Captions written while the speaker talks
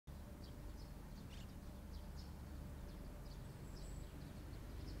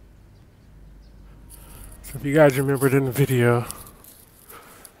So if you guys remembered in the video,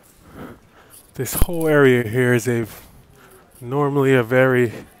 this whole area here is normally a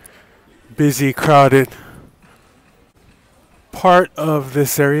very busy, crowded part of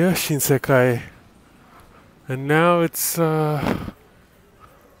this area, Shinsekai, and now it's looking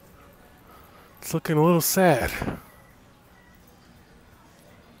a little sad.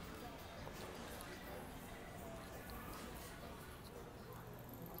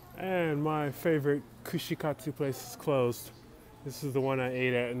 And my favorite kushikatsu place is closed. This is the one I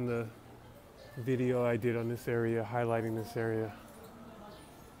ate at in the video I did on this area, highlighting this area.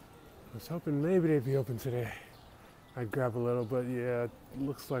 I was hoping maybe they'd be open today. I'd grab a little, but yeah, it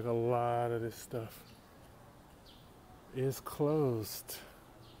looks like a lot of this stuff is closed.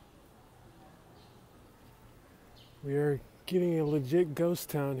 We are getting a legit ghost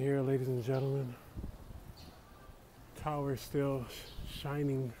town here, ladies and gentlemen. Tower still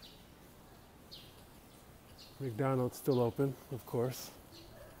shining. McDonald's still open, of course.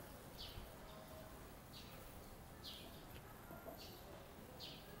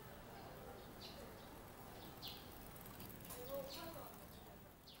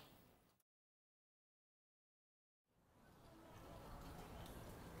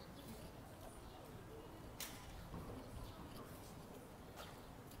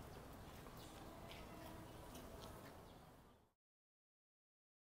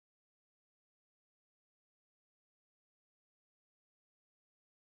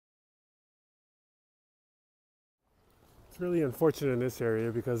 It's really unfortunate in this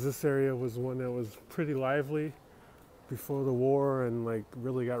area because this area was one that was pretty lively before the war and like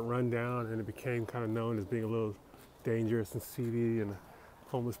really got run down, and it became kind of known as being a little dangerous and seedy, and the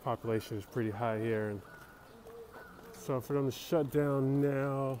homeless population is pretty high here. And so for them to shut down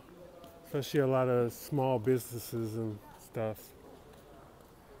now, especially a lot of small businesses and stuff,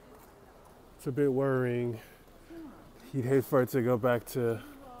 it's a bit worrying. You'd hate for it to go back to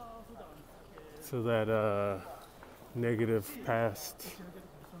that negative past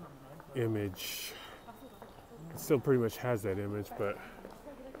image. It still pretty much has that image, but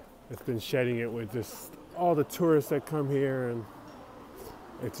it's been shedding it with just all the tourists that come here, and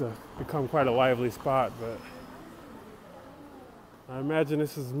it's become quite a lively spot. But I imagine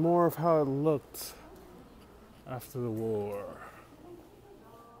this is more of how it looked after the war.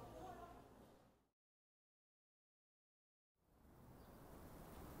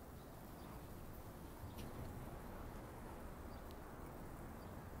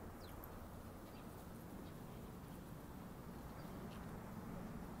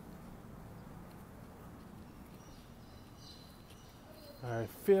 I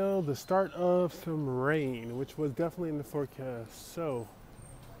feel the start of some rain, which was definitely in the forecast, so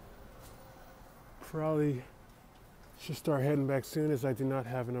probably should start heading back soon, as I do not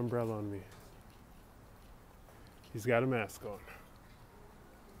have an umbrella on me. He's got a mask on.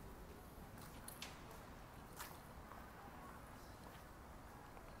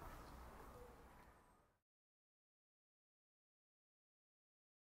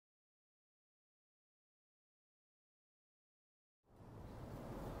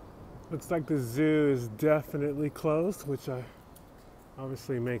 Looks like the zoo is definitely closed, which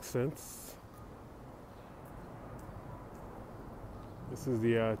obviously makes sense. This is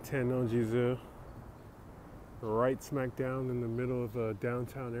the Tennoji Zoo, right smack down in the middle of a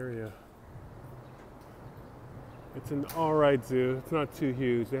downtown area. It's an alright zoo. It's not too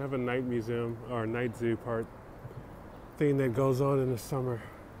huge. They have a night museum, or night zoo part thing that goes on in the summer.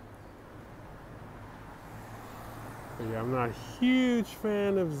 But yeah, I'm not a huge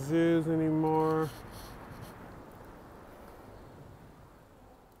fan of zoos anymore.